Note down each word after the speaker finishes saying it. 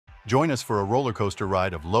Join us for a roller coaster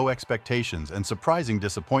ride of low expectations and surprising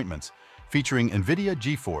disappointments, featuring Nvidia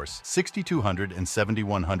GeForce 6200 and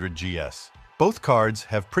 7100 GS. Both cards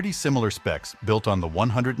have pretty similar specs built on the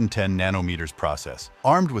 110 nanometers process,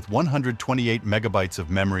 armed with 128 megabytes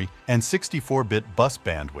of memory and 64-bit bus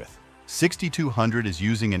bandwidth. 6200 is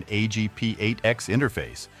using an AGP8X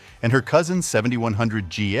interface, and her cousin 7100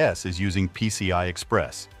 GS is using PCI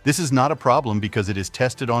Express. This is not a problem because it is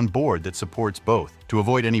tested on board that supports both. To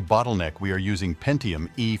avoid any bottleneck, we are using Pentium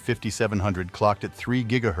E5700 clocked at 3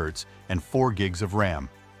 GHz and 4 GB of RAM.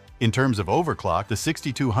 In terms of overclock, the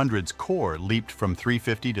 6200's core leaped from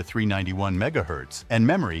 350 to 391 MHz and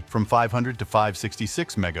memory from 500 to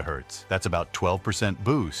 566 MHz. That's about 12%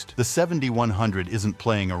 boost. The 7100 isn't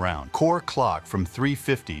playing around. Core clock from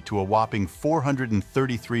 350 to a whopping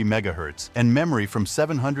 433 MHz and memory from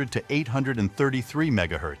 700 to 833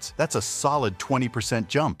 MHz. That's a solid 20%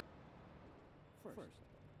 jump.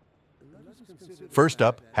 First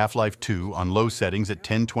up, Half-Life 2 on low settings at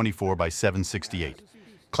 1024 by 768.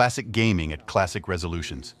 Classic gaming at classic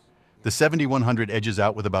resolutions. The 7100 edges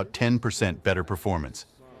out with about 10% better performance.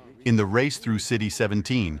 In the race through City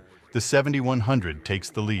 17, the 7100 takes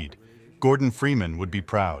the lead. Gordon Freeman would be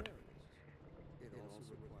proud.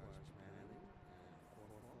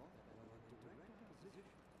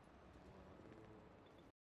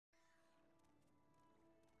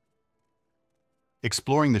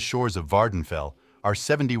 Exploring the shores of Vardenfell, our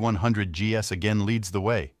 7100 GS again leads the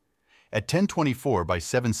way. At 1024 by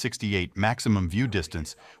 768 maximum view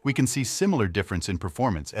distance, we can see similar difference in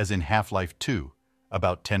performance as in Half-Life 2,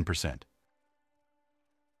 about 10%.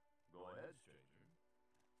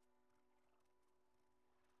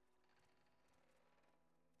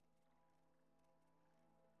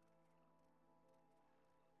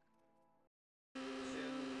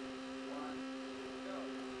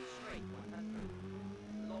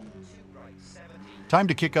 Time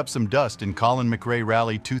to kick up some dust in Colin McRae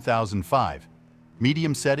Rally 2005.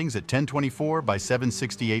 Medium settings at 1024 by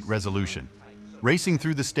 768 resolution. Racing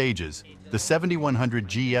through the stages, the 7100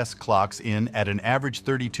 GS clocks in at an average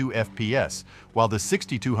 32 FPS, while the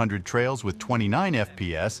 6200 trails with 29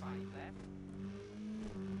 FPS.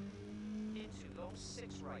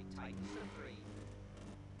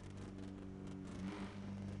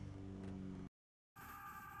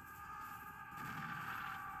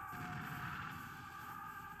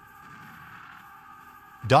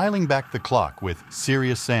 Dialing back the clock with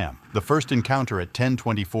Serious Sam, the first encounter at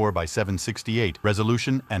 1024 by 768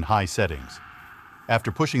 resolution and high settings.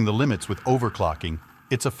 After pushing the limits with overclocking,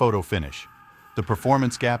 it's a photo finish. The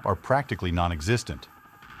performance gap are practically non-existent.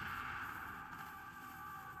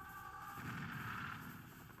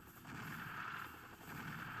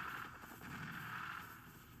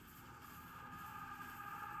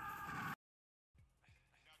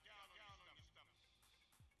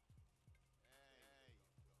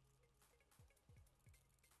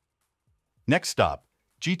 Next stop,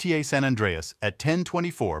 GTA San Andreas at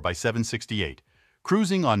 1024 by 768,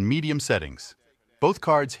 cruising on medium settings. Both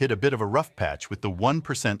cards hit a bit of a rough patch with the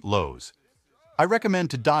 1% lows. I recommend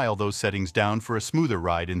to dial those settings down for a smoother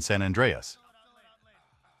ride in San Andreas.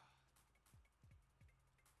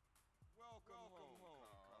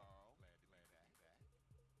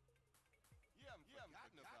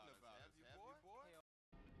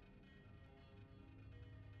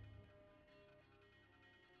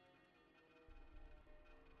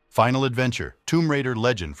 Final Adventure, Tomb Raider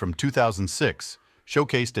Legend from 2006,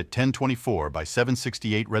 showcased at 1024 by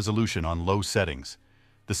 768 resolution on low settings.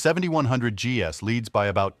 The 7100 GS leads by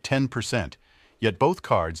about 10%, yet both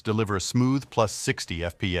cards deliver a smooth plus 60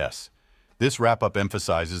 FPS. This wrap-up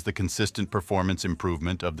emphasizes the consistent performance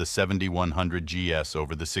improvement of the 7100 GS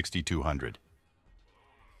over the 6200.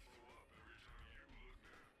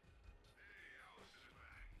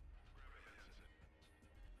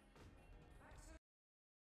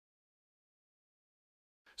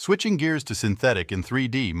 Switching gears to synthetic in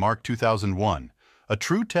 3D Mark 2001, a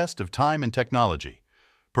true test of time and technology.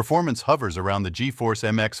 Performance hovers around the GeForce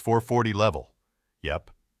MX 440 level. Yep,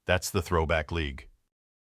 that's the throwback league.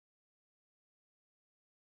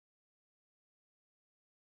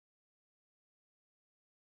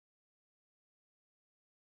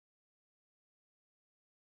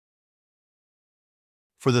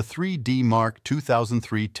 For the 3D Mark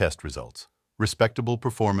 2003 test results, respectable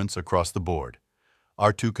performance across the board.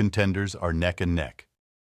 Our two contenders are neck and neck.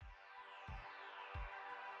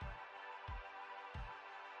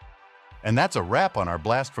 And that's a wrap on our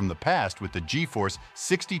blast from the past with the GeForce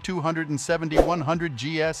 6200 and 7100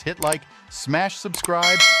 GS. Hit like, smash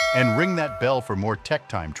subscribe, and ring that bell for more tech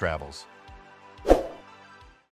time travels.